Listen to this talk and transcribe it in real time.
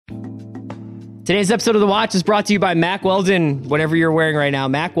Today's episode of The Watch is brought to you by Mack Weldon. Whatever you're wearing right now,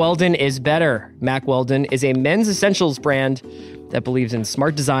 Mack Weldon is better. Mack Weldon is a men's essentials brand that believes in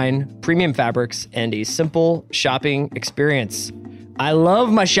smart design, premium fabrics, and a simple shopping experience. I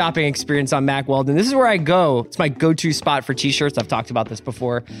love my shopping experience on Mack Weldon. This is where I go. It's my go-to spot for t-shirts. I've talked about this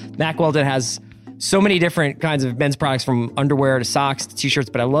before. Mack Weldon has so many different kinds of men's products, from underwear to socks to t-shirts,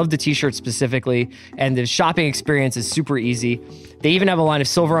 but I love the t-shirts specifically, and the shopping experience is super easy. They even have a line of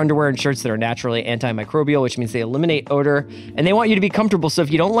silver underwear and shirts that are naturally antimicrobial, which means they eliminate odor, and they want you to be comfortable, so if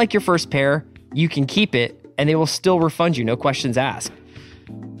you don't like your first pair, you can keep it, and they will still refund you, no questions asked.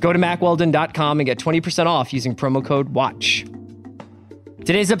 Go to MackWeldon.com and get 20% off using promo code WATCH.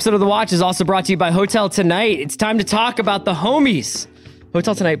 Today's episode of The Watch is also brought to you by Hotel Tonight. It's time to talk about the homies.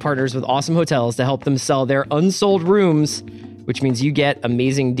 Hotel Tonight partners with awesome hotels to help them sell their unsold rooms, which means you get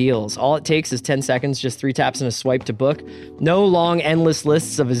amazing deals. All it takes is 10 seconds, just 3 taps and a swipe to book. No long, endless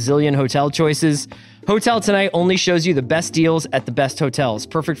lists of a zillion hotel choices. Hotel Tonight only shows you the best deals at the best hotels.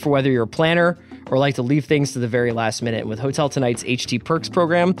 Perfect for whether you're a planner or like to leave things to the very last minute. And with Hotel Tonight's HT Perks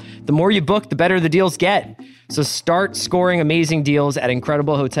program, the more you book, the better the deals get. So start scoring amazing deals at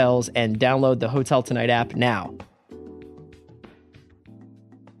incredible hotels and download the Hotel Tonight app now.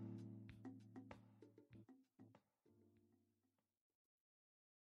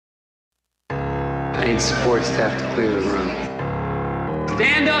 I need support staff to clear the room.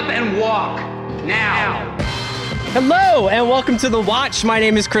 Stand up and walk, now. Hello, and welcome to The Watch. My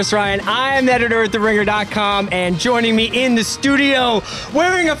name is Chris Ryan. I'm the editor at TheRinger.com, and joining me in the studio,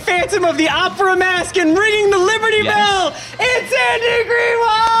 wearing a Phantom of the Opera mask and ringing the Liberty Bell, it's Andy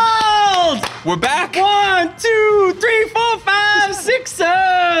Greenwald! We're back! 1, 2, 3, 4, 5,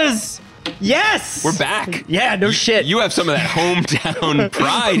 6ers! Yes! We're back. Yeah, no shit. You have some of that hometown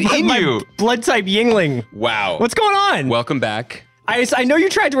pride in my you. Blood type Yingling. Wow. What's going on? Welcome back. I know you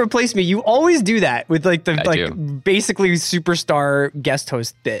tried to replace me. You always do that with basically superstar guest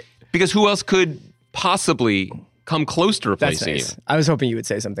host bit. Because who else could possibly come close to replacing you? I was hoping you would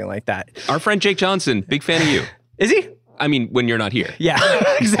say something like that. Our friend Jake Johnson, big fan of you. Is he? I mean, when you're not here. Yeah,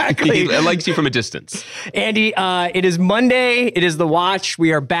 exactly. He likes you from a distance. Andy, it is Monday. It is The Watch.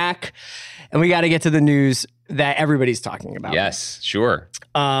 We are back. And we got to get to the news that everybody's talking about. Yes, sure.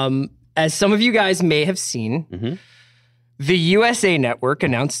 As some of you guys may have seen, the USA Network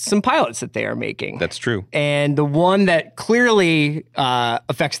announced some pilots that they are making. That's true. And the one that clearly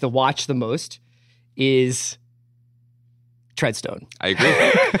affects The Watch the most is Treadstone. I agree.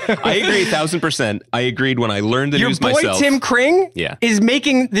 I agree 1,000%. I agreed when I learned the news myself. Your boy Tim Kring is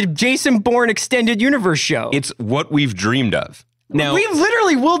making the Jason Bourne Extended Universe show. It's what we've dreamed of. Now, we've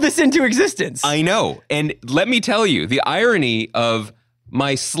literally willed this into existence. I know. And let me tell you, the irony of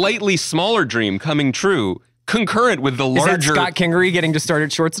my slightly smaller dream coming true concurrent with the larger... Is that Scott Kingery getting to start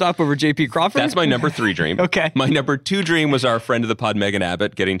at shortstop over J.P. Crawford? That's my number 3 dream. Okay. My number 2 dream was our friend of the pod, Megan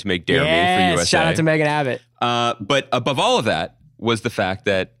Abbott, getting to make Dare Me for USA. Shout out to Megan Abbott. But above all of that was the fact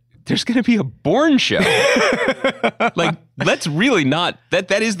that there's going to be a Bourne show. Let's really not...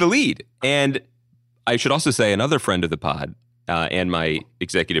 That is the lead. And I should also say another friend of the pod and my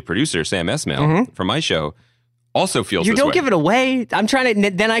executive producer, Sam Esmail, from my show, also feels You this don't way. give it away. I'm trying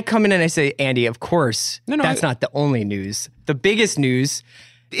to... Then I come in and I say, Andy, of course, that's not the only news. The biggest news...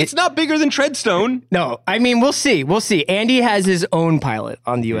 It's not bigger than Treadstone. No, I mean, we'll see. We'll see. Andy has his own pilot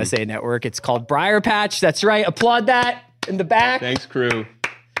on the USA Network. It's called Briarpatch. That's right. Applaud that in the back. Thanks, crew.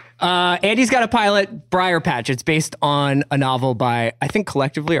 Andy's got a pilot, Briarpatch. It's based on a novel by, I think,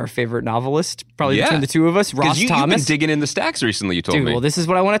 collectively our favorite novelist, probably between the two of us, Ross Thomas. You've been digging in the stacks recently, you told me. Well, this is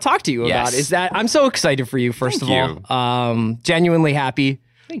what I want to talk to you about, is that I'm so excited for you, first of all. Genuinely happy.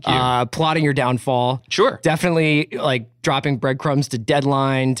 Thank you. Plotting your downfall. Sure. Definitely dropping breadcrumbs to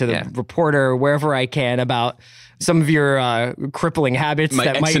Deadline, to the Reporter, wherever I can about some of your crippling habits. My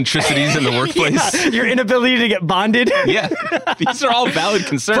eccentricities in the workplace. Your inability to get bonded. Yeah. These are all valid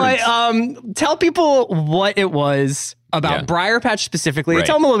concerns. But tell people what it was about Briarpatch specifically. Right.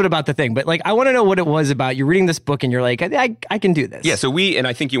 Tell them a little bit about the thing. But I want to know what it was about. You're reading this book and you're like, I can do this. Yeah, so and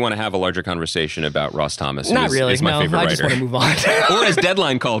I think you want to have a larger conversation about Ross Thomas. Not really. Is my favorite writer. I just want to move on. Or as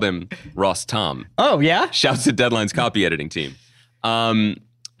Deadline called him, Ross Tom. Oh, yeah? Shouts to Deadline's copy editing team.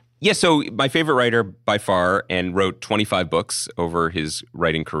 So my favorite writer by far, and wrote 25 books over his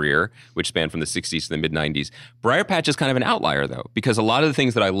writing career, which spanned from the 60s to the mid-90s. Briarpatch is kind of an outlier, though, because a lot of the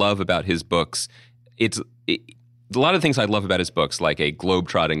things that I love about his books, like a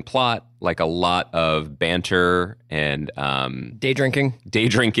globe-trotting plot, like a lot of banter and... Day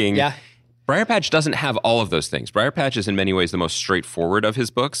drinking. Yeah. Briarpatch doesn't have all of those things. Briarpatch is in many ways the most straightforward of his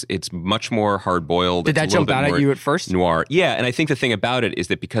books. It's much more hard-boiled. Did that jump out at you at first? Noir. Yeah, and I think the thing about it is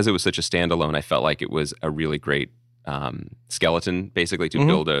that because it was such a standalone, I felt like it was a really great skeleton, basically, to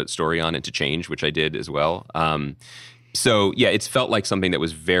build a story on and to change, which I did as well. So, yeah, it's felt like something that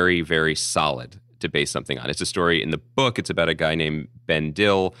was very, very solid to base something on. It's a story in the book. It's about a guy named Ben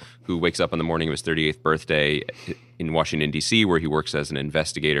Dill who wakes up on the morning of his 38th birthday in Washington, D.C., where he works as an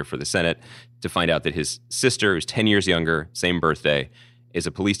investigator for the Senate, to find out that his sister, who's 10 years younger, same birthday, is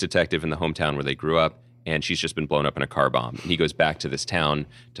a police detective in the hometown where they grew up, and she's just been blown up in a car bomb. And he goes back to this town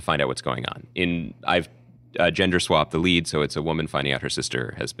to find out what's going on. I've gender swapped the lead, so it's a woman finding out her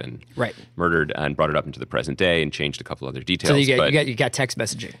sister has been murdered and brought it up into the present day and changed a couple other details. So you got text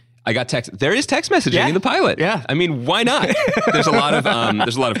messaging. I got text. There is text messaging in the pilot. Yeah. I mean, why not? There's a lot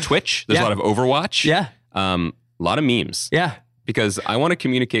of Twitch. There's a lot of Overwatch. Yeah. A lot of memes. Yeah. Because I want to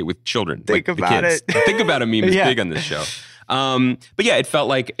communicate with children. Think about the kids. it. Think about a meme is big on this show. But yeah, it felt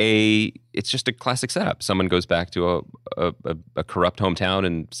like it's just a classic setup. Someone goes back to a corrupt hometown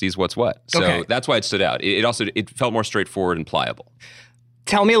and sees what's what. So that's why it stood out. It felt more straightforward and pliable.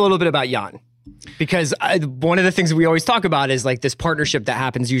 Tell me a little bit about Jan. Because one of the things we always talk about is like this partnership that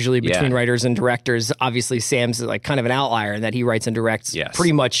happens usually between writers and directors. Obviously, Sam's like kind of an outlier in that he writes and directs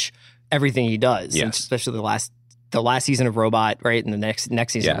pretty much everything he does, and especially the last season of Robot, right, and the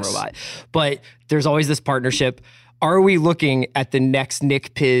next season of Robot. But there's always this partnership. Are we looking at the next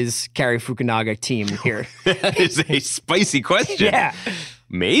Nick Piz, Cary Fukunaga team here? That is a spicy question. Yeah.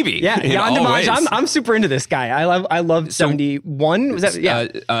 Maybe. Yeah, Jan Dimash. I'm super into this guy. I love 71. Was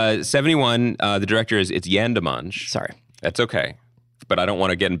that 71. The director it's Jan Dimash. Sorry. That's okay. But I don't want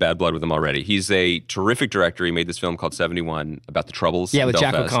to get in bad blood with him already. He's a terrific director. He made this film called 71 about the Troubles. Yeah, with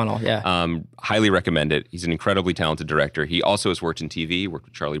Belfast. Jack O'Connell. Yeah. Highly recommend it. He's an incredibly talented director. He also has worked in TV, worked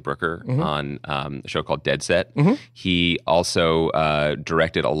with Charlie Brooker on a show called Dead Set. He also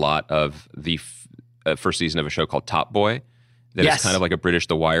directed a lot of the first season of a show called Top Boy. That is kind of like a British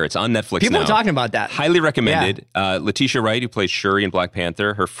The Wire. It's on Netflix now. People are talking about that. Highly recommended. Yeah. Letitia Wright, who plays Shuri in Black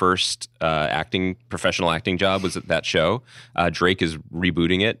Panther, her first professional acting job was at that show. Drake is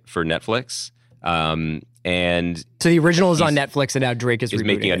rebooting it for Netflix. And so the original is on Netflix, and now Drake is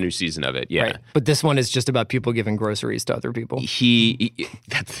making a new season of it. Yeah, right. But this one is just about people giving groceries to other people.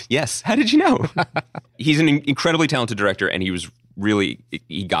 Yes. How did you know? He's an incredibly talented director, and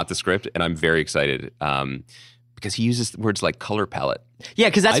he got the script, and I'm very excited. Because he uses words like color palette. Yeah,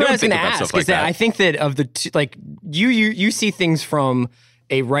 because that's what I was going to ask. Is that I think that of the you see things from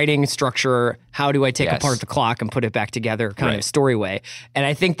a writing structure. How do I take apart the clock and put it back together, kind of story way? And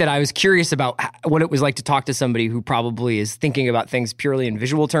I think that I was curious about what it was like to talk to somebody who probably is thinking about things purely in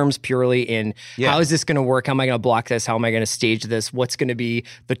visual terms, purely in how is this going to work? How am I going to block this? How am I going to stage this? What's going to be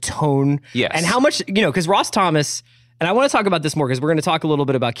the tone? Yes. And how much because Ross Thomas. And I want to talk about this more because we're going to talk a little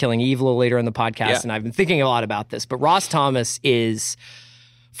bit about Killing Eve a little later in the podcast, and I've been thinking a lot about this. But Ross Thomas is,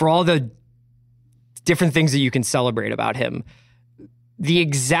 for all the different things that you can celebrate about him, the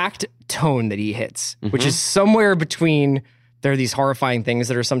exact tone that he hits, which is somewhere between, there are these horrifying things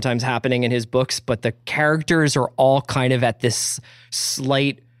that are sometimes happening in his books, but the characters are all kind of at this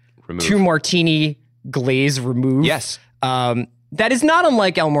slight two martini glaze remove. Yes. That is not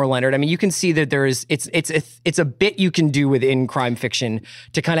unlike Elmore Leonard. I mean, you can see that it's a bit you can do within crime fiction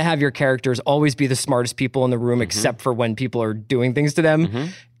to kind of have your characters always be the smartest people in the room, except for when people are doing things to them.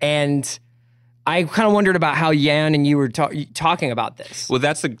 And I kind of wondered about how Jan and you were talking about this. Well,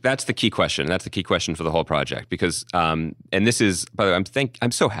 that's the key question. That's the key question for the whole project because, and this is, by the way,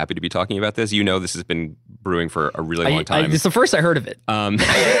 I'm so happy to be talking about this. This has been brewing for a really long time. It's the first I heard of it.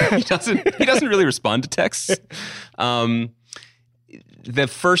 He doesn't really respond to texts. The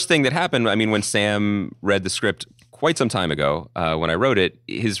first thing that happened, I mean, when Sam read the script quite some time ago, when I wrote it,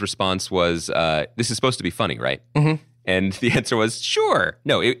 his response was, this is supposed to be funny, right? And the answer was, sure.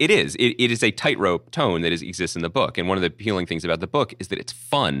 No, it is. It is a tightrope tone that exists in the book. And one of the appealing things about the book is that it's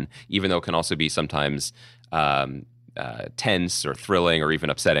fun, even though it can also be sometimes tense or thrilling or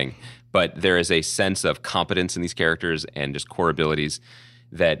even upsetting. But there is a sense of competence in these characters and just core abilities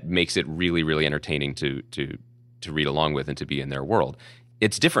that makes it really, really entertaining to read along with and to be in their world.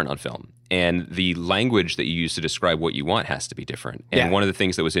 It's different on film. And the language that you use to describe what you want has to be different. And one of the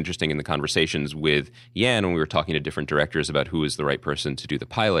things that was interesting in the conversations with Jan when we were talking to different directors about who is the right person to do the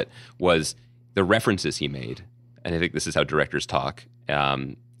pilot was the references he made. And I think this is how directors talk,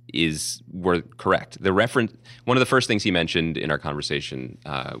 were correct. One of the first things he mentioned in our conversation,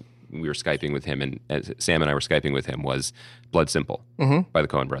 we were Skyping with him, and Sam and I were Skyping with him, was Blood Simple by the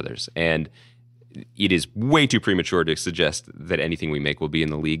Coen brothers. And it is way too premature to suggest that anything we make will be in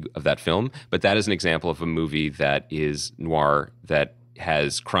the league of that film. But that is an example of a movie that is noir, that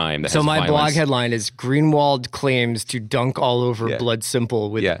has crime, that has my violence. blog headline is Greenwald claims to dunk all over Blood Simple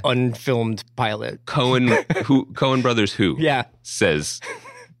with unfilmed pilot. Coen Brothers who? Yeah. Says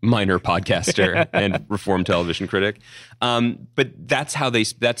minor podcaster and reformed television critic. But that's how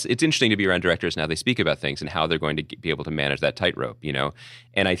it's interesting to be around directors and how they speak about things and how they're going to be able to manage that tightrope, you know?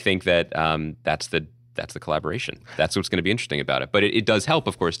 And I think that that's the collaboration. That's what's going to be interesting about it. But it does help,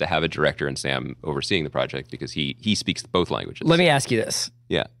 of course, to have a director and Sam overseeing the project because he speaks both languages. Let me ask you this.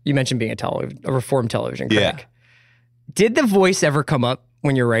 Yeah. You mentioned being a reformed television critic. Yeah. Did the voice ever come up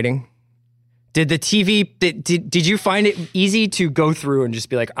when you're writing? Did the TV, did you find it easy to go through and just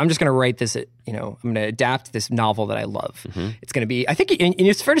be like, I'm just going to write this, I'm going to adapt this novel that I love. Mm-hmm. It's going to be, I think, and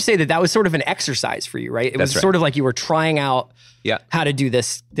it's fair to say that was sort of an exercise for you, right? It was sort of like you were trying out how to do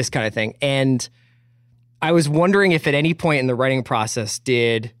this kind of thing. And I was wondering if at any point in the writing process,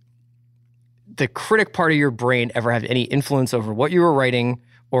 did the critic part of your brain ever have any influence over what you were writing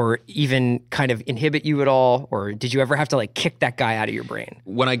or even kind of inhibit you at all? Or did you ever have to like kick that guy out of your brain?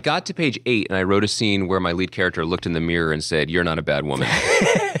 When I got to page 8 and I wrote a scene where my lead character looked in the mirror and said, "You're not a bad woman."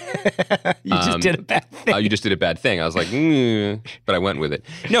 You just did a bad thing. You just did a bad thing. I was like, but I went with it.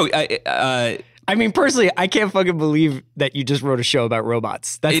 No, I mean, personally, I can't fucking believe that you just wrote a show about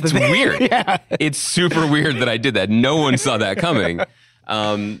robots. It's weird. Yeah. It's super weird that I did that. No one saw that coming.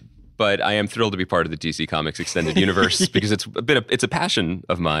 But I am thrilled to be part of the DC Comics extended universe because it's a passion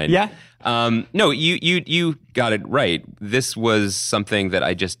of mine. Yeah. No, you got it right. This was something that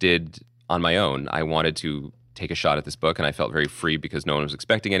I just did on my own. I wanted to take a shot at this book, and I felt very free because no one was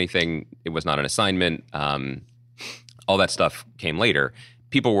expecting anything. It was not an assignment. All that stuff came later.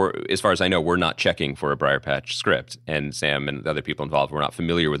 People were, as far as I know, were not checking for a Briarpatch script, and Sam and the other people involved were not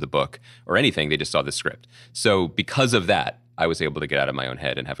familiar with the book or anything. They just saw the script. So because of that, I was able to get out of my own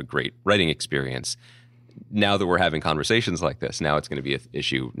head and have a great writing experience. Now that we're having conversations like this, now it's going to be an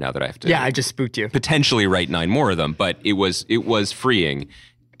issue now that I have to I just spooked you. Potentially write 9 more of them. But it was freeing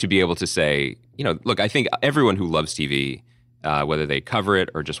to be able to say, look, I think everyone who loves TV, whether they cover it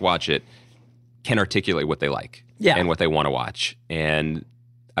or just watch it, can articulate what they like and what they want to watch. And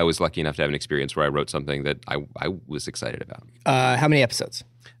I was lucky enough to have an experience where I wrote something that I was excited about. How many episodes?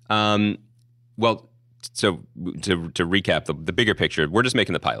 Well, so to recap the bigger picture, we're just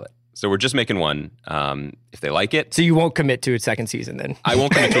making the pilot. So we're just making one. If they like it. So you won't commit to a second season then? I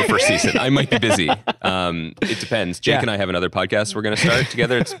won't commit to a first season. I might be busy. It depends. Jake and I have another podcast we're going to start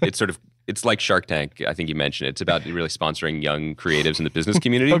together. It's like Shark Tank. I think you mentioned it. It's about really sponsoring young creatives in the business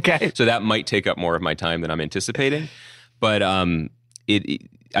community. Okay. So that might take up more of my time than I'm anticipating. But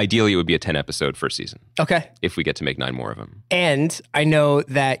ideally, it would be a 10-episode first season. Okay. If we get to make 9 more of them. And I know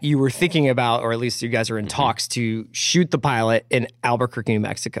that you were thinking about, or at least you guys are in talks to shoot the pilot in Albuquerque, New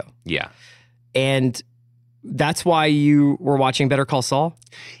Mexico. Yeah. And that's why you were watching Better Call Saul?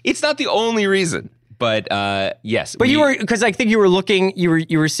 It's not the only reason. But yes. But you were, because I think you were looking,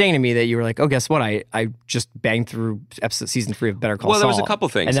 you were saying to me that you were like, oh, guess what? I just banged through season 3 of Better Call Saul. Well, there was a couple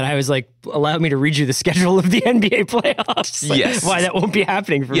things. And then I was like, allow me to read you the schedule of the NBA playoffs. Like, yes. Why that won't be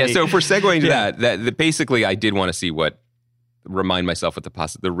happening for me. Yeah, so if we're segueing to that basically I did want to see remind myself what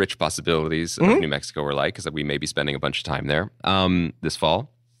the rich possibilities of New Mexico were like, because we may be spending a bunch of time there this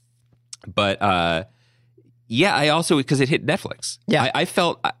fall. But I also, because it hit Netflix. Yeah. I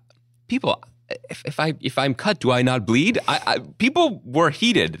felt, people... If I'm cut, do I not bleed? People were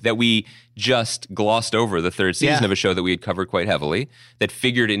heated that we just glossed over the 3rd season of a show that we had covered quite heavily, that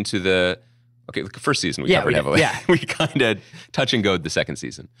figured into the first season we covered heavily. Yeah. We kind of touch and go'd the 2nd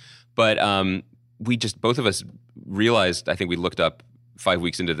season. But we just, both of us realized, I think we looked up 5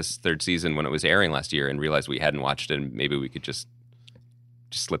 weeks into this 3rd season when it was airing last year and realized we hadn't watched it and maybe we could just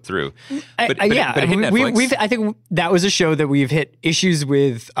slip through. But it hit Netflix. I think that was a show that we've hit issues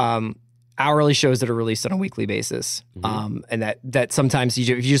with hourly shows that are released on a weekly basis. And that sometimes if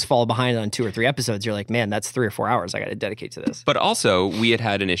you just fall behind on 2 or 3 episodes, you're like, man, that's 3 or 4 hours I got to dedicate to this. But also we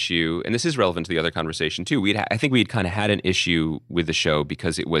had an issue, and this is relevant to the other conversation too. I think we had kind of had an issue with the show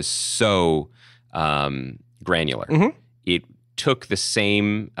because it was so granular. It took the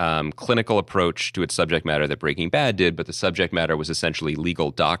same clinical approach to its subject matter that Breaking Bad did, but the subject matter was essentially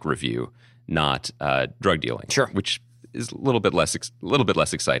legal doc review, not drug dealing. Sure. Which is a little bit less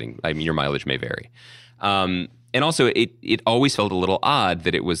exciting. I mean, your mileage may vary. And also, it always felt a little odd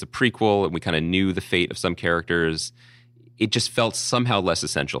that it was a prequel and we kind of knew the fate of some characters. It just felt somehow less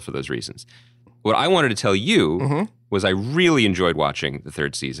essential for those reasons. What I wanted to tell you was I really enjoyed watching the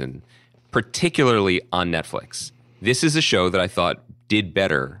 3rd season, particularly on Netflix. This is a show that I thought did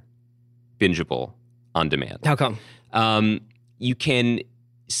better bingeable on demand. How come? You can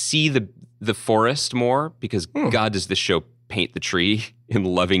see the forest more because God does this show paint the tree in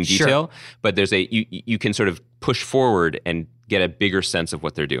loving detail. Sure. But there's you can sort of push forward and get a bigger sense of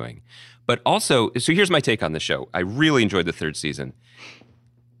what they're doing. But also, so here's my take on the show. I really enjoyed the third season.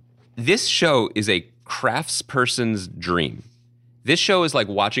 This show is a craftsperson's dream. This show is like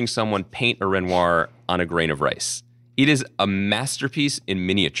watching someone paint a Renoir on a grain of rice. It is a masterpiece in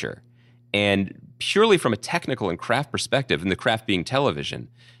miniature. And purely from a technical and craft perspective, and the craft being television,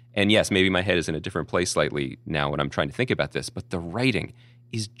 and yes, maybe my head is in a different place slightly now when I'm trying to think about this, but the writing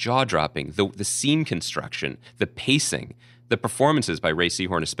is jaw-dropping. The scene construction, the pacing, the performances by Ray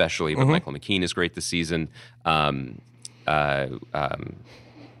Seahorn especially, but Michael McKean is great this season. Giancarlo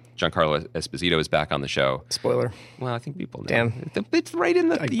Esposito is back on the show. Spoiler. Well, I think people know. Damn. It's right in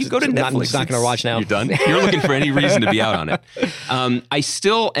the... You go to Netflix. I'm not going to watch now. You're done? You're looking for any reason to be out on it. I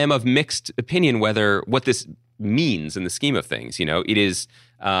still am of mixed opinion what this means in the scheme of things. You know, it is...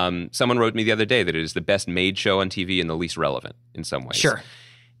 someone wrote me the other day that it is the best made show on TV and the least relevant in some ways. Sure.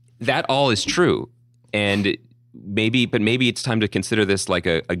 That all is true. And maybe it's time to consider this like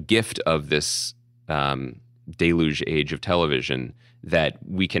a gift of this deluge age of television, that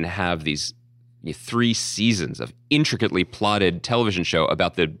we can have these 3 seasons of intricately plotted television show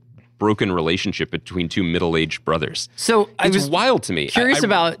about the broken relationship between 2 middle-aged brothers. So it's wild to me. Curious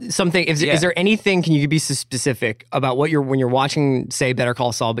about something. Is there anything? Can you be specific about what when you're watching, say, Better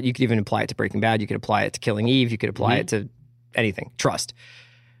Call Saul? But you could even apply it to Breaking Bad. You could apply it to Killing Eve. You could apply it to anything. Trust.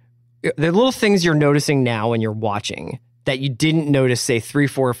 The little things you're noticing now when you're watching that you didn't notice, say, 3,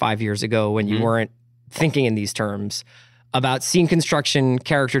 4, or 5 years ago when you weren't thinking in these terms about scene construction,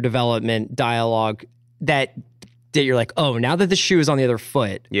 character development, dialogue, that you're like, oh, now that the shoe is on the other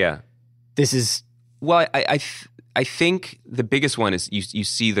foot, this is... Well, I think the biggest one is you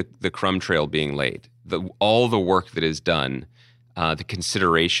see the crumb trail being laid, all the work that is done, the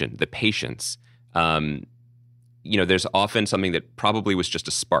consideration, the patience. There's often something that probably was just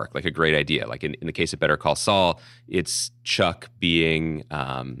a spark, like a great idea. Like in the case of Better Call Saul, it's Chuck having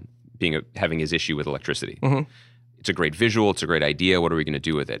his issue with electricity. It's a great visual. It's a great idea. What are we going to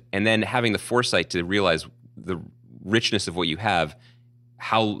do with it? And then having the foresight to realize the richness of what you have,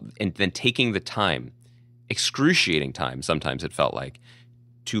 and then taking the time, excruciating time, sometimes it felt like,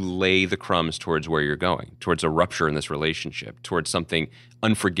 to lay the crumbs towards where you're going, towards a rupture in this relationship, towards something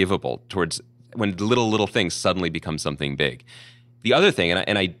unforgivable, towards when little things suddenly become something big. The other thing,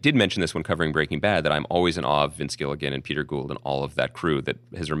 and I did mention this when covering Breaking Bad, that I'm always in awe of Vince Gilligan and Peter Gould and all of that crew that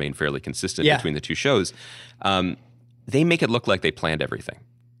has remained fairly consistent between the two shows. They make it look like they planned everything.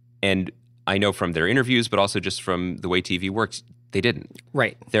 And I know from their interviews, but also just from the way TV works, they didn't.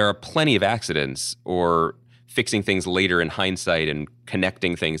 Right. There are plenty of accidents or fixing things later in hindsight and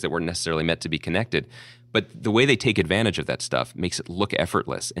connecting things that weren't necessarily meant to be connected. But the way they take advantage of that stuff makes it look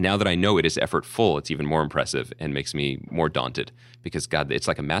effortless. And now that I know it is effortful, it's even more impressive and makes me more daunted because, God, it's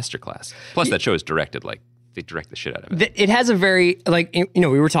like a masterclass. Plus, that show is directed like they direct the shit out of it. It has a very, we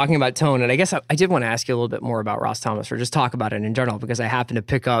were talking about tone, and I guess I did want to ask you a little bit more about Ross Thomas, or just talk about it in general, because I happened to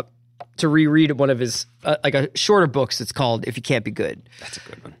pick up to reread one of his, a shorter books. It's called If You Can't Be Good. That's a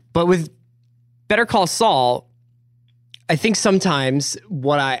good one. But with Better Call Saul, I think sometimes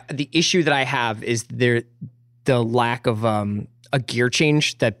the issue that I have is the lack of a gear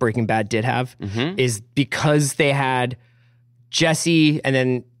change that Breaking Bad did have, is because they had Jesse and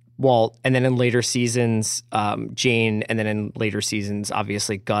then Walt, and then in later seasons, Jane, and then in later seasons,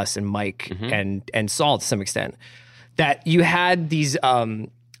 obviously Gus and Mike and Saul to some extent, that you had these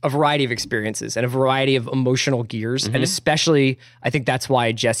a variety of experiences and a variety of emotional gears. And especially, I think that's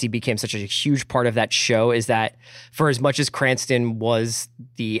why Jesse became such a huge part of that show, is that for as much as Cranston was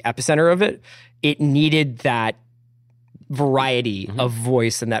the epicenter of it, it needed that variety of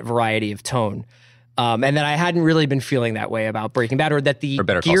voice and that variety of tone. And that I hadn't really been feeling that way about Breaking Bad, or that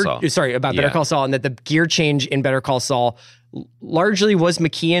Better Call Saul, and that the gear change in Better Call Saul largely was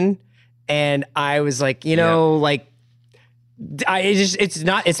McKean. And I was like, it's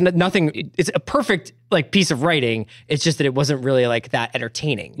a perfect piece of writing. It's just that it wasn't really that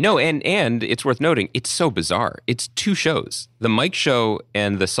entertaining. No, and it's worth noting, it's so bizarre. It's 2 shows. The Mike show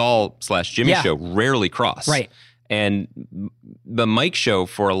and the Saul/Jimmy show rarely cross. Right. And the Mike show,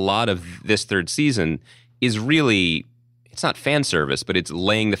 for a lot of this third season, is really, it's not fan service, but it's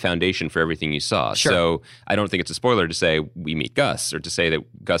laying the foundation for everything you saw. Sure. So I don't think it's a spoiler to say we meet Gus, or to say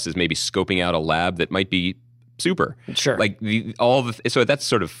that Gus is maybe scoping out a lab that might be super. Sure. Like so that's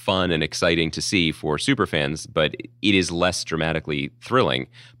sort of fun and exciting to see for super fans, but it is less dramatically thrilling.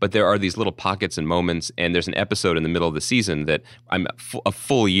 But there are these little pockets and moments, and there's an episode in the middle of the season that I'm a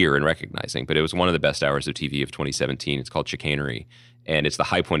full year in recognizing, but it was one of the best hours of TV of 2017. It's called Chicanery, and it's the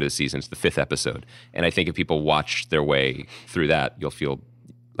high point of the season. It's the 5th episode. And I think if people watch their way through that, you'll feel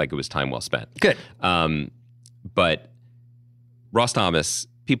like it was time well spent. Good. But Ross Thomas,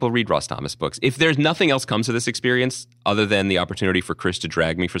 people read Ross Thomas books. If there's nothing else comes to this experience other than the opportunity for Chris to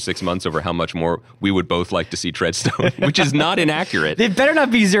drag me for 6 months over how much more we would both like to see Treadstone, which is not inaccurate. It better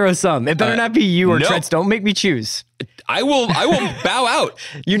not be zero sum. It better not be you or no. Treadstone. Make me choose. I will bow out.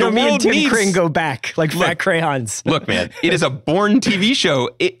 You know, me and Tim Crane go back like fat crayons. Look, man, it is a Bourne TV show.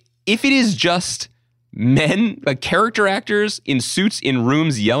 If it is just men, like character actors in suits in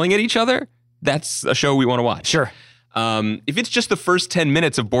rooms yelling at each other, that's a show we want to watch. Sure. If it's just the first 10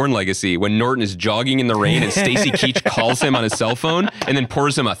 minutes of Bourne Legacy when Norton is jogging in the rain and Stacy Keach calls him on his cell phone and then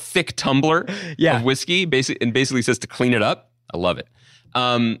pours him a thick tumbler of whiskey and basically says to clean it up, I love it.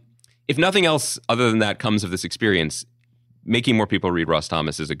 If nothing else other than that comes of this experience, making more people read Ross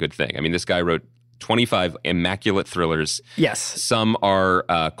Thomas is a good thing. I mean, this guy wrote 25 immaculate thrillers. Yes. Some are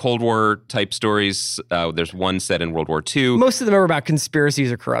Cold War type stories. There's one set in World War II. Most of them are about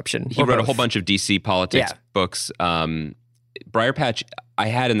conspiracies or corruption. He wrote a whole bunch of DC politics books. Briarpatch, I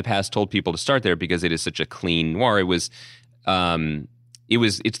had in the past told people to start there because it is such a clean noir. It's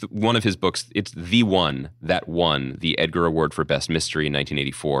one of his books. It's the one that won the Edgar Award for Best Mystery in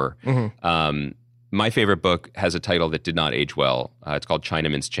 1984. Mm-hmm. My favorite book has a title that did not age well. It's called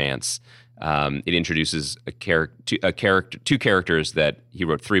Chinaman's Chance. It introduces two characters that he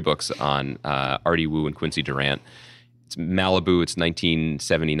wrote 3 books on, Artie Wu and Quincy Durant. It's Malibu. It's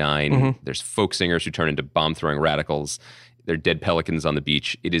 1979. Mm-hmm. There's folk singers who turn into bomb-throwing radicals. There are dead pelicans on the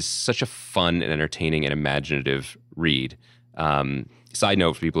beach. It is such a fun and entertaining and imaginative read. Side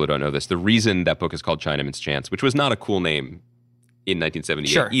note for people who don't know this, the reason that book is called Chinaman's Chance, which was not a cool name in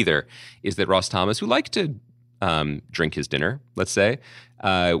 1978 either, is that Ross Thomas, who liked to drink his dinner, let's say,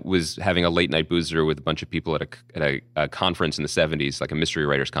 was having a late night boozer with a bunch of people at a conference in the 70s, like a mystery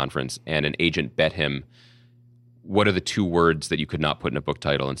writers conference, and an agent bet him, what are the 2 words that you could not put in a book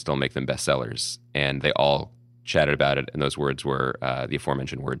title and still make them bestsellers? And they all chatted about it, and those words were the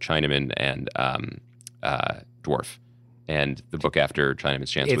aforementioned word Chinaman and dwarf. And the book after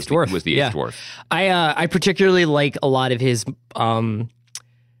Chinaman's Chance was the Eighth Dwarf. I particularly like a lot of his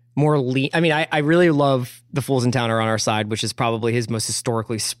more lean. I mean, I really love The Fools in Town Are on Our Side, which is probably his most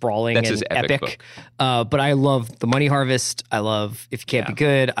historically sprawling and his epic book. But I love The Money Harvest. I love If You Can't Be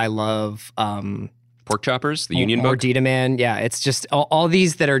Good. I love Pork Choppers, the Union book. Mordita Man. Yeah, it's just all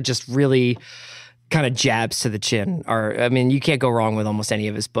these that are just really kind of jabs to the chin. You can't go wrong with almost any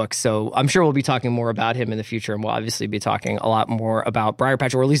of his books. So I'm sure we'll be talking more about him in the future, and we'll obviously be talking a lot more about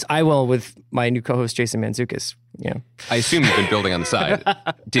Briarpatch, or at least I will with my new co-host, Jason Mantzoukas. Yeah. I assume you've been building on the side.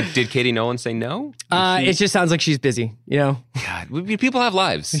 Did Katie Nolan say no? It just sounds like she's busy, God, people have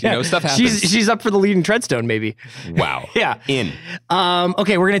lives. Stuff happens. She's up for the lead in Treadstone, maybe. Wow. Yeah. In.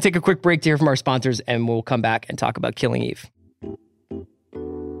 Okay, we're going to take a quick break to hear from our sponsors, and we'll come back and talk about Killing Eve.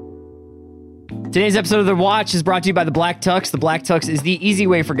 Today's episode of The Watch is brought to you by The Black Tux. The Black Tux is the easy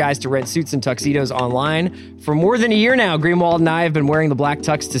way for guys to rent suits and tuxedos online. For more than a year now, Greenwald and I have been wearing The Black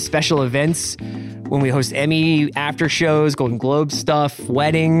Tux to special events when we host Emmy after shows, Golden Globe stuff,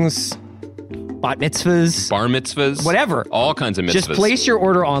 weddings, bat mitzvahs, bar mitzvahs, whatever. All kinds of mitzvahs. Just place your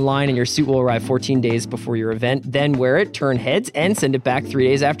order online and your suit will arrive 14 days before your event. Then wear it, turn heads, and send it back 3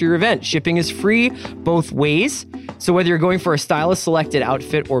 days after your event. Shipping is free both ways. So whether you're going for a stylist-selected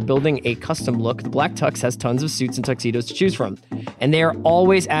outfit or building a custom look, the Black Tux has tons of suits and tuxedos to choose from. And they are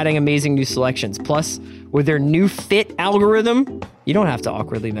always adding amazing new selections. Plus, with their new fit algorithm, you don't have to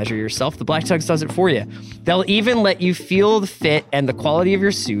awkwardly measure yourself. The Black Tux does it for you. They'll even let you feel the fit and the quality of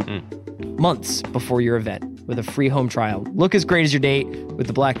your suit months before your event with a free home trial. Look as great as your date with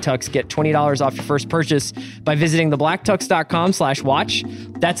the Black Tux. Get $20 off your first purchase by visiting theblacktux.com/watch.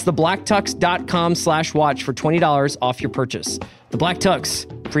 That's theblacktux.com/watch for $20 off your purchase. The Black Tux,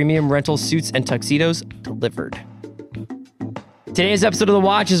 premium rental suits and tuxedos delivered. Today's episode of The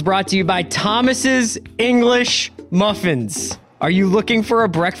Watch is brought to you by Thomas's English Muffins. Are you looking for a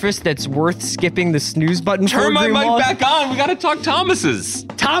breakfast that's worth skipping the snooze button for? Turn my mic back on. We got to talk Thomas's.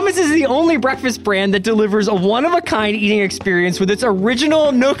 Thomas is the only breakfast brand that delivers a one-of-a-kind eating experience with its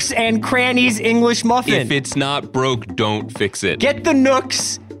original Nooks and Crannies English muffin. If it's not broke, don't fix it. Get the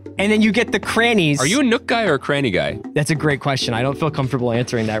Nooks And then you get the crannies. Are you a Nook guy or a cranny guy? That's a great question. I don't feel comfortable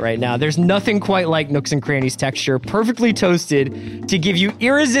answering that right now. There's nothing quite like Nooks and Crannies texture, perfectly toasted to give you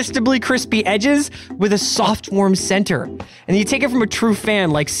irresistibly crispy edges with a soft, warm center. And you take it from a true fan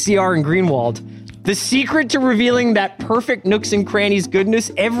like CR and Greenwald. The secret to revealing that perfect Nooks and Crannies goodness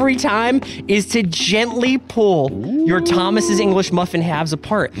every time is to gently pull your Thomas's English muffin halves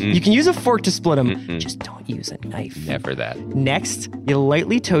apart. You can use a fork to split them, just don't use a knife. Never that. Next, you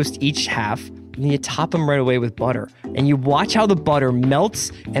lightly toast each half, and then you top them right away with butter. And you watch how the butter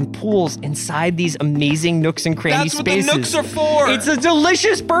melts and pools inside these amazing Nooks and Crannies spaces. That's what the Nooks are for! It's a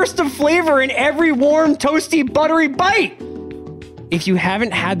delicious burst of flavor in every warm, toasty, buttery bite! If you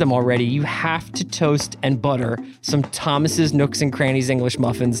haven't had them already, you have to toast and butter some Thomas's Nooks and Crannies English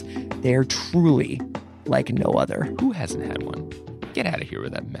muffins. They're truly like no other. Who hasn't had one? Get out of here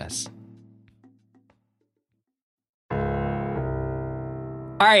with that mess.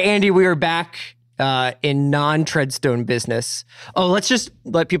 All right, Andy, we are back in non-Treadstone business. Oh, let's just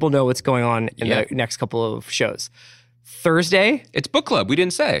let people know what's going on in the next couple of shows. Thursday. It's book club. We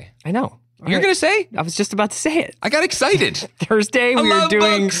didn't say. I know. You're going to say? I was just about to say it. I got excited. Thursday, we are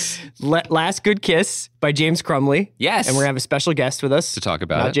doing books. Last Good Kiss by James Crumley. Yes. And we're going to have a special guest with us. To talk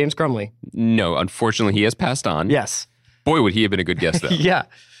about Not it. James Crumley. No, unfortunately, he has passed on. Yes. Boy, would he have been a good guest, though. Yeah.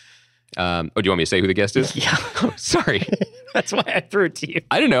 Do you want me to say who the guest is? Yeah. Sorry. That's why I threw it to you.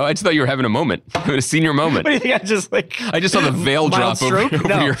 I don't know. I just thought you were having a moment. A senior moment. What do you think? I just saw the veil Mild drop over stroke?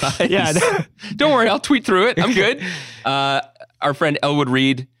 No. your eyes. Yeah. Don't worry. I'll tweet through it. I'm good. Our friend Elwood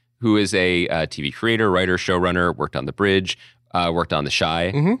Reed, who is a TV creator, writer, showrunner, worked on The Bridge, worked on The Shy,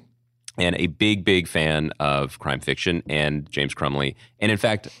 and a big, big fan of crime fiction and James Crumley. And in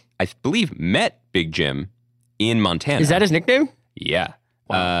fact, I believe met Big Jim in Montana. Is that his nickname? Yeah.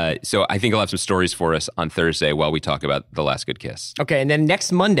 So I think he'll have some stories for us on Thursday while we talk about The Last Good Kiss. Okay, and then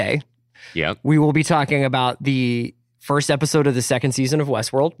next Monday, we will be talking about the first episode of the second season of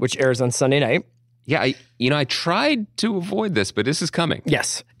Westworld, which airs on Sunday night. Yeah, I tried to avoid this, but this is coming.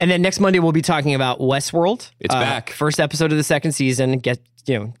 Yes. And then next Monday, we'll be talking about Westworld. It's back. First episode of the second season. Get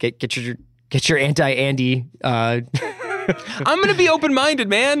your anti-Andy. I'm going to be open-minded,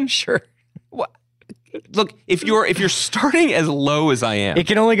 man. Sure. Look, if you're starting as low as I am, It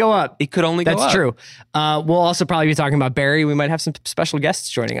can only go up. it could only go up. That's true. We'll also probably be talking about Barry. We might have some special guests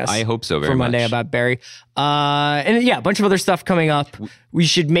joining us. I hope so very for Monday much. about Barry. And yeah, a bunch of other stuff coming up. We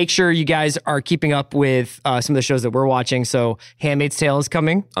should make sure you guys are keeping up with some of the shows that we're watching. So Handmaid's Tale is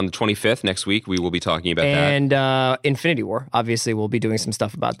coming. On the 25th, next week, we will be talking about that. And Infinity War. Obviously, we'll be doing some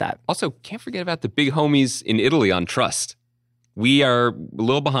stuff about that. Also, can't forget about the big homies in Italy on Trust. We are a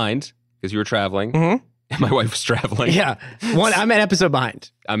little behind because you were traveling. Mm-hmm. And my wife was traveling. Yeah. I'm an episode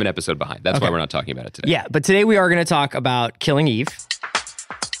behind. I'm an episode behind. That's why we're not talking about it today. Yeah, but today we are going to talk about Killing Eve.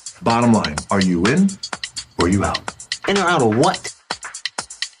 Bottom line, are you in or you out? In or out of what?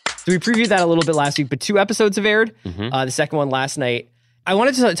 So we previewed that a little bit last week, but 2 episodes have aired. The second one last night. I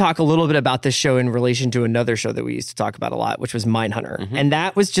wanted to talk a little bit about this show in relation to another show that we used to talk about a lot, which was Mindhunter. And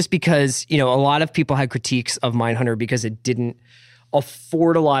that was just because, a lot of people had critiques of Mindhunter because it didn't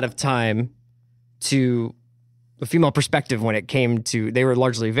afford a lot of time to a female perspective when it came to, they were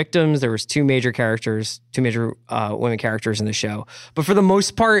largely victims. There was 2 major women characters in the show. But for the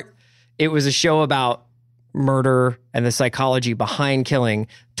most part, it was a show about murder and the psychology behind killing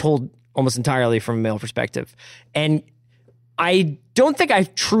told almost entirely from a male perspective. And I don't think I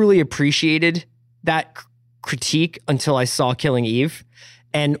truly appreciated that critique until I saw Killing Eve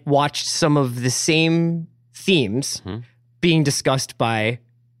and watched some of the same themes being discussed by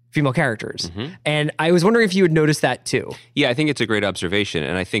female characters. And I was wondering if you would notice that too. Yeah, I think it's a great observation.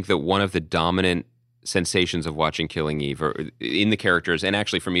 And I think that one of the dominant sensations of watching Killing Eve, or in the characters, and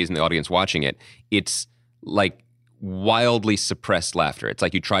actually for me as in the audience watching it, it's like wildly suppressed laughter. It's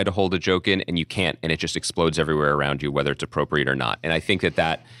like you try to hold a joke in and you can't, and it just explodes everywhere around you, whether it's appropriate or not. And I think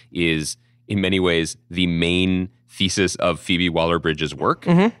that is, in many ways, the main thesis of Phoebe Waller-Bridge's work.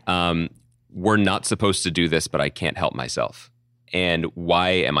 We're not supposed to do this, but I can't help myself. And why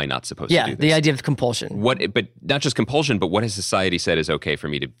am I not supposed to do this? Yeah, the idea of compulsion. But not just compulsion, but what has society said is okay for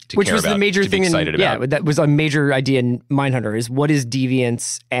me to Which care was about, the major to be thing excited about. Yeah, that was a major idea in Mindhunter is what is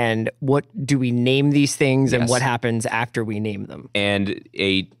deviance and what do we name these things and what happens after we name them. And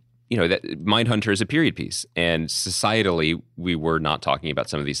that Mindhunter is a period piece. And societally, we were not talking about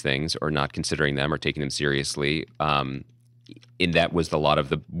some of these things or not considering them or taking them seriously. And that was a lot of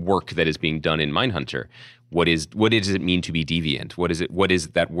the work that is being done in Mindhunter. What does it mean to be deviant? What is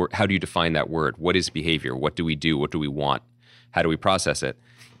that word? How do you define that word? What is behavior? What do we do? What do we want? How do we process it?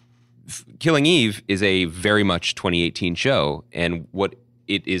 Killing Eve is a very much 2018 show, and what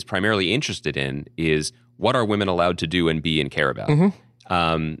it is primarily interested in is what are women allowed to do and be and care about.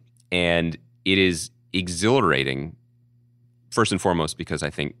 And it is exhilarating, first and foremost, because I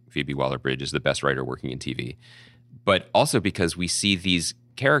think Phoebe Waller-Bridge is the best writer working in TV, but also because we see these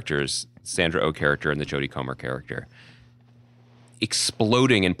characters, Sandra Oh character and the Jodie Comer character,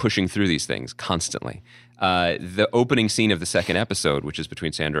 exploding and pushing through these things constantly. The opening scene of the second episode, which is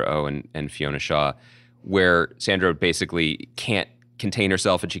between Sandra Oh and Fiona Shaw, where Sandra basically can't contain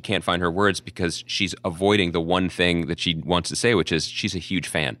herself and she can't find her words because she's avoiding the one thing that she wants to say, which is she's a huge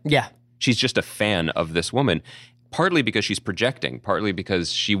fan. Yeah. She's just a fan of this woman, partly because she's projecting, partly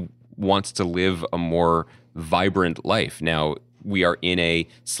because she wants to live a more vibrant life. Now, we are in a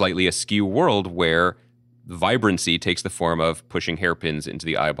slightly askew world where vibrancy takes the form of pushing hairpins into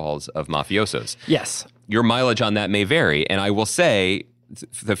the eyeballs of mafiosos. Yes. Your mileage on that may vary, and I will say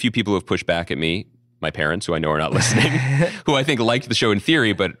the few people who have pushed back at me, my parents, who I know are not listening, who I think liked the show in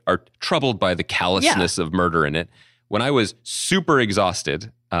theory, but are troubled by the callousness of murder in it. When I was super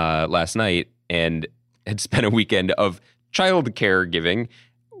exhausted last night and had spent a weekend of child caregiving,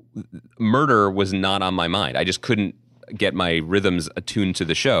 murder was not on my mind. I just couldn't get my rhythms attuned to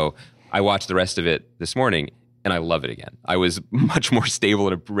the show. I watched the rest of it this morning, and I love it again. I was much more stable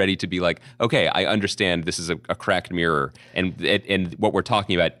and ready to be like, okay, I understand this is a cracked mirror, and what we're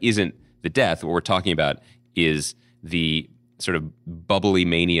talking about isn't the death. What we're talking about is the sort of bubbly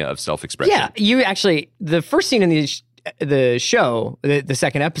mania of self-expression. Yeah, you actually, the first scene in the show, the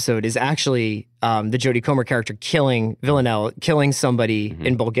second episode, is actually the Jodie Comer character killing somebody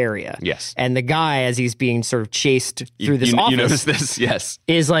in Bulgaria. Yes. And the guy, as he's being sort of chased through this office. You notice this? Yes.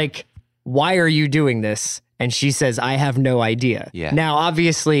 Is like, why are you doing this? And she says, I have no idea. Yeah. Now,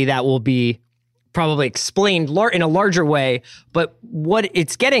 obviously, that will be probably explained in a larger way, but what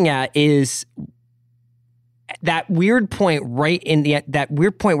it's getting at is that weird point that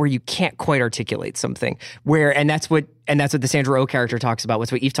weird point where you can't quite articulate something, and that's what the Sandra Oh character talks about.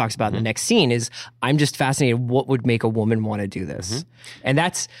 What's what Eve talks about in the next scene is, I'm just fascinated what would make a woman want to do this. And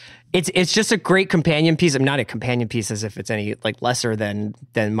it's just a great companion piece. I'm not a companion piece as if it's any like lesser than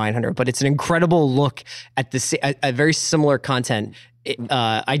Mindhunter, but it's an incredible look at a very similar content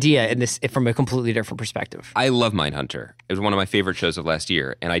idea in this from a completely different perspective. I love Mindhunter. It was one of my favorite shows of last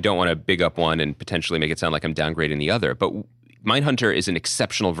year, and I don't want to big up one and potentially make it sound like I'm downgrading the other, but Mindhunter is an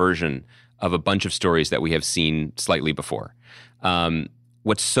exceptional version of a bunch of stories that we have seen slightly before.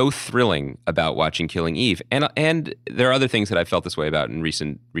 What's so thrilling about watching Killing Eve, and there are other things that I've felt this way about in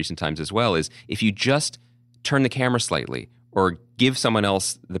recent times as well, is if you just turn the camera slightly or give someone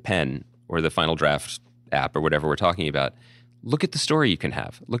else the pen or the Final Draft app or whatever we're talking about, look at the story you can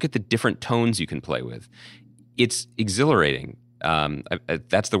have. Look at the different tones you can play with. It's exhilarating.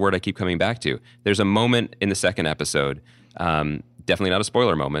 That's the word I keep coming back to. There's a moment in the second episode, definitely not a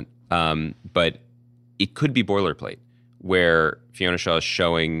spoiler moment, but it could be boilerplate, where Fiona Shaw is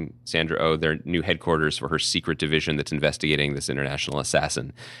showing Sandra Oh their new headquarters for her secret division that's investigating this international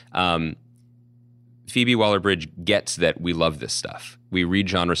assassin. Phoebe Waller-Bridge gets that we love this stuff. We read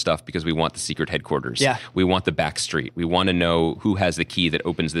genre stuff because we want the secret headquarters. Yeah. We want the back street. We want to know who has the key that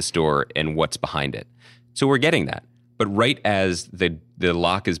opens this door and what's behind it. So we're getting that. But right as the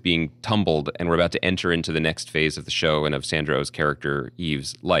lock is being tumbled and we're about to enter into the next phase of the show and of Sandra Oh's character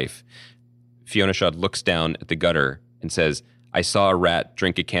Eve's life, Fiona Shaw looks down at the gutter and says, I saw a rat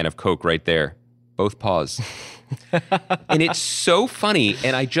drink a can of Coke right there. Both paws. And it's so funny,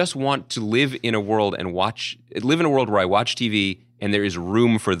 and I just want to live in a world where I watch TV and there is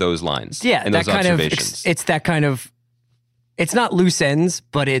room for those lines. Yeah, and that those kind observations. it's that kind of, it's not loose ends,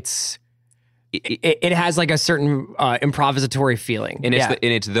 but it has like a certain improvisatory feeling. And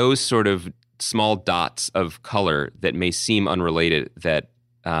it's those sort of small dots of color that may seem unrelated that,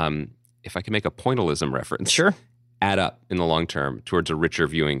 if I can make a pointillism reference, sure, add up in the long term towards a richer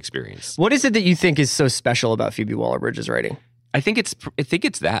viewing experience. What is it that you think is so special about Phoebe Waller-Bridge's writing? I think it's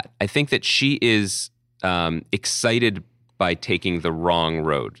that. I think that she is excited by taking the wrong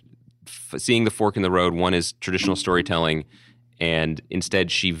road, seeing the fork in the road. One is traditional storytelling, and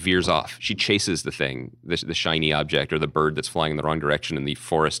instead she veers off. She chases the thing, the shiny object or the bird that's flying in the wrong direction in the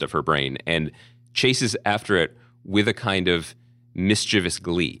forest of her brain, and chases after it with a kind of mischievous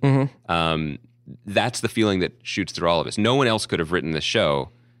glee. Mm-hmm. That's the feeling that shoots through all of us. No one else could have written this show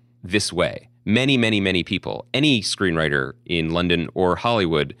this way. Many, many, many people, any screenwriter in London or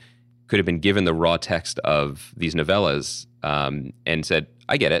Hollywood could have been given the raw text of these novellas and said,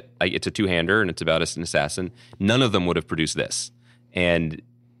 I get it. It's a two-hander and it's about an assassin. None of them would have produced this. And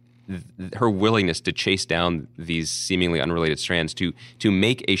her willingness to chase down these seemingly unrelated strands to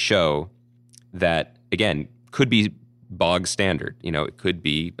make a show that, again, could be bog standard. You know, it could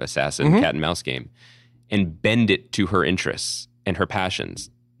be assassin, cat and mouse game, and bend it to her interests and her passions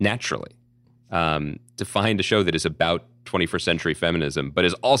naturally. To find a show that is about 21st century feminism, but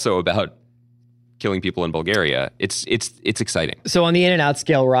is also about killing people in Bulgaria, it's exciting. So on the in and out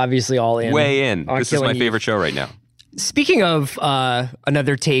scale, we're obviously all in. Way in. This is my favorite show right now. Speaking of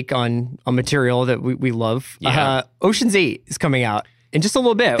another take on material that we love, Ocean's 8 is coming out in just a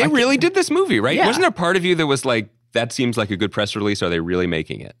little bit. They really did this movie, right? Yeah. Wasn't there part of you that was like, that seems like a good press release? Are they really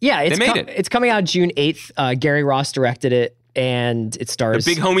making it? Yeah, they made it. It's coming out June 8th. Gary Ross directed it, and it stars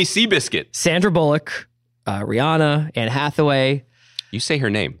the big homie Seabiscuit, Sandra Bullock, Rihanna, Anne Hathaway. You say her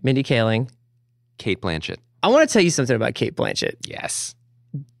name. Mindy Kaling. Kate Blanchett. I want to tell you something about Kate Blanchett. Yes.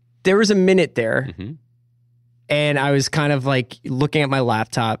 There was a minute there, and I was kind of like looking at my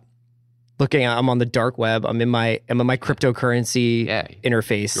laptop, I'm on the dark web. I'm in my cryptocurrency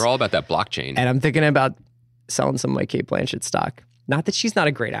interface. You're all about that blockchain. And I'm thinking about selling some of my Kate Blanchett stock. Not that she's not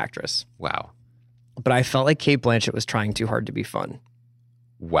a great actress. Wow. But I felt like Kate Blanchett was trying too hard to be fun.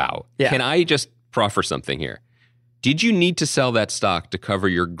 Wow. Yeah. Can I just proffer something here? Did you need to sell that stock to cover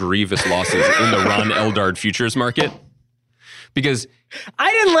your grievous losses in the Ron Eldard futures market? Because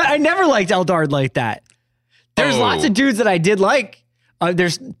I never liked Eldard like that. There's lots of dudes that I did like.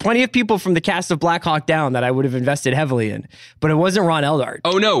 There's plenty of people from the cast of Black Hawk Down that I would have invested heavily in, but it wasn't Ron Eldard.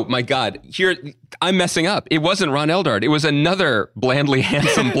 Oh no, my God! Here I'm messing up. It wasn't Ron Eldard. It was another blandly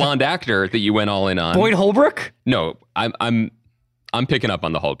handsome blonde actor that you went all in on. Boyd Holbrook? No, I'm picking up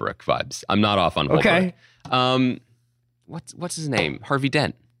on the Holbrook vibes. I'm not off on Holbrook. Okay. What's his name? Harvey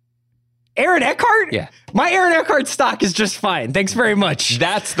Dent. Aaron Eckhart? Yeah. My Aaron Eckhart stock is just fine. Thanks very much.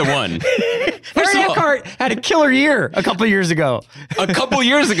 That's the one. Aaron Eckhart had a killer year a couple of years ago. A couple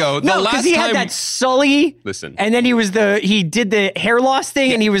years ago? No, because he had that Sully. Listen. And then he did the hair loss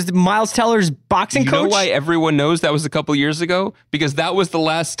thing, and he was Miles Teller's boxing coach. You know why everyone knows that was a couple years ago? Because that was the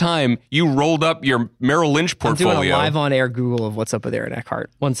last time you rolled up your Merrill Lynch portfolio. I'm doing a live on air Google of what's up with Aaron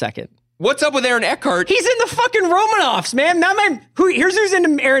Eckhart. 1 second. What's up with Aaron Eckhart? He's in the fucking Romanoffs, man. Here's who's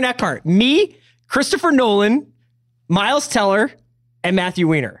into Aaron Eckhart. Me, Christopher Nolan, Miles Teller, and Matthew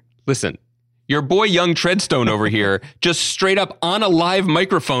Weiner. Listen, your boy Young Treadstone over here just straight up on a live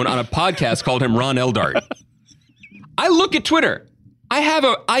microphone on a podcast called him Ron Eldard. I look at Twitter. I have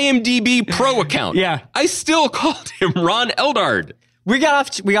a IMDb Pro account. Yeah. I still called him Ron Eldard. We got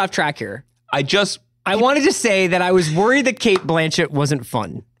off track here. I wanted to say that I was worried that Kate Blanchett wasn't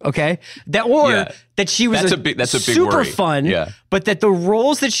fun. Okay, that she was that's a big super worry. fun. Yeah. But that the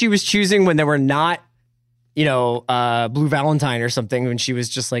roles that she was choosing when they were not, Blue Valentine or something, when she was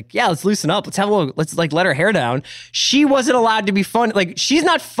just like, yeah, let's loosen up, let's like let her hair down. She wasn't allowed to be fun. Like, she's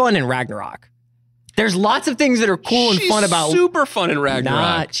not fun in Ragnarok. There's lots of things that are cool and fun about. Super fun in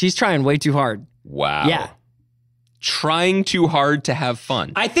Ragnarok. She's trying way too hard. Wow. Yeah. Trying too hard to have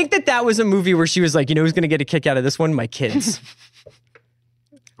fun. I think that was a movie where she was like, who's going to get a kick out of this one? My kids.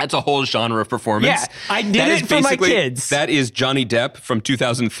 That's a whole genre of performance. Yeah, I did it for my kids. That is Johnny Depp from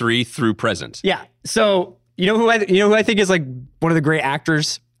 2003 through present. Yeah. So you know who I think is like one of the great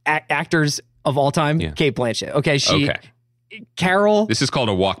actors of all time? Yeah. Kate Blanchett. Okay, Carol. This is called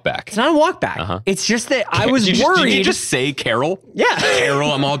a walk back. It's not a walk back. It's just that I was worried. Did you just say Carol? Yeah.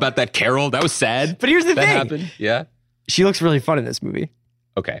 Carol. I'm all about that Carol. That was sad. But here's the that thing. Happened. Yeah. She looks really fun in this movie.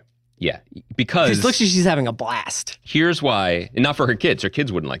 Okay. Yeah. Because it looks like she's having a blast. Here's why. And not for her kids. Her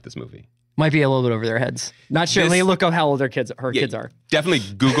kids wouldn't like this movie. Might be a little bit over their heads. Not sure. Let me look up how old her kids are. Definitely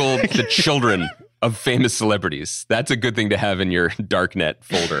Google the children of famous celebrities. That's a good thing to have in your darknet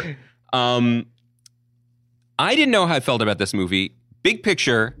folder. I didn't know how I felt about this movie. Big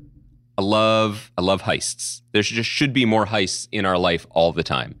picture, I love heists. There should be more heists in our life all the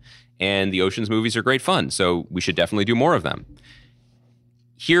time. And the Ocean's movies are great fun, so we should definitely do more of them.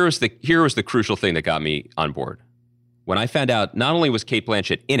 Here was the crucial thing that got me on board. When I found out not only was Kate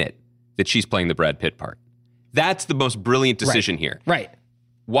Blanchett in it, that she's playing the Brad Pitt part. That's the most brilliant decision here. Right.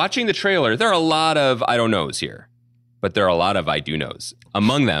 Watching the trailer, there are a lot of I don't knows here, but there are a lot of I do knows.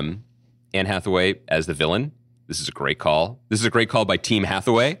 Among them, Anne Hathaway as the villain. This is a great call. This is a great call by Team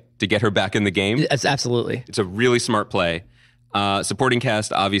Hathaway to get her back in the game. It's absolutely. It's a really smart play. Supporting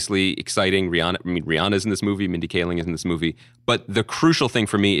cast, obviously exciting. Rihanna's in this movie. Mindy Kaling is in this movie. But the crucial thing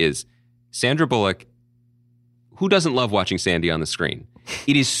for me is Sandra Bullock. Who doesn't love watching Sandy on the screen?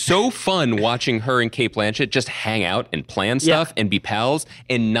 It is so fun watching her and Kate Blanchett just hang out and plan stuff and be pals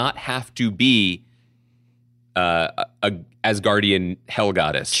and not have to be a Asgardian hell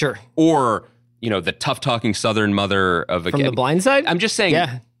goddess. Sure. Or, the tough-talking Southern mother of a... From The Blind Side? I'm just saying...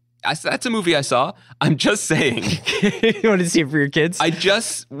 Yeah. That's a movie I saw. I'm just saying. You want to see it for your kids? I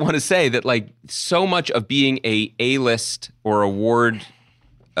just want to say that like so much of being a A-list or awards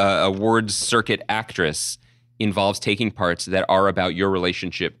circuit actress involves taking parts that are about your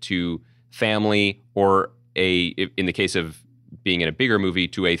relationship to family or in the case of being in a bigger movie,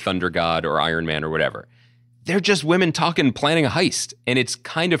 to a Thunder God or Iron Man or whatever. They're just women talking, planning a heist. And it's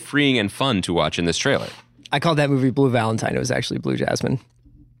kind of freeing and fun to watch in this trailer. I called that movie Blue Valentine. It was actually Blue Jasmine.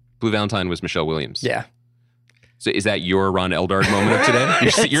 Blue Valentine was Michelle Williams. Yeah. So is that your Ron Eldard moment of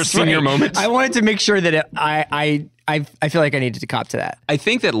today? Your senior right. moment? I wanted to make sure that I feel like I needed to cop to that. I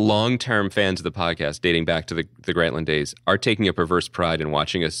think that long-term fans of the podcast, dating back to the Grantland days, are taking a perverse pride in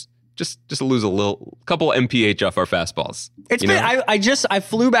watching us just lose a couple MPH off our fastballs. It's been, I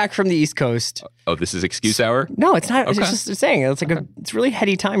flew back from the East Coast. Oh, this is excuse hour? No, it's not. Okay. It's just saying it's like it's a really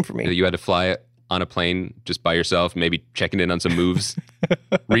heady time for me. You had to fly on a plane just by yourself, maybe checking in on some moves,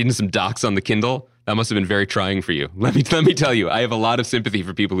 reading some docs on the Kindle. That must have been very trying for you. Let me tell you, I have a lot of sympathy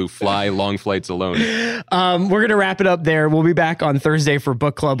for people who fly long flights alone. We're gonna wrap it up there. We'll be back on Thursday for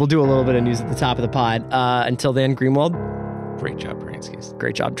book club. We'll do a little bit of news at the top of the pod. Until then, Greenwald. Great job, Brainskis.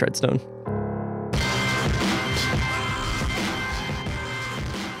 Great job, Treadstone.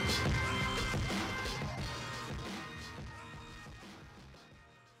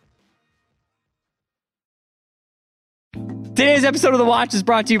 Today's episode of The Watch is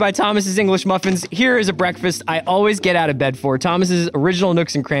brought to you by Thomas's English Muffins. Here is a breakfast I always get out of bed for. Thomas's original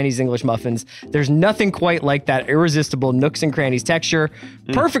Nooks and Crannies English Muffins. There's nothing quite like that irresistible Nooks and Crannies texture.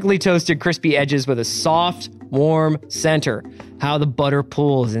 Perfectly toasted, crispy edges with a soft, warm center. How the butter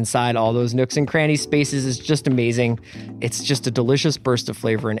pulls inside all those Nooks and Crannies spaces is just amazing. It's just a delicious burst of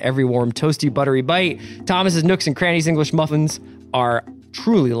flavor in every warm, toasty, buttery bite. Thomas's Nooks and Crannies English Muffins are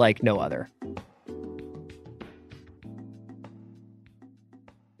truly like no other.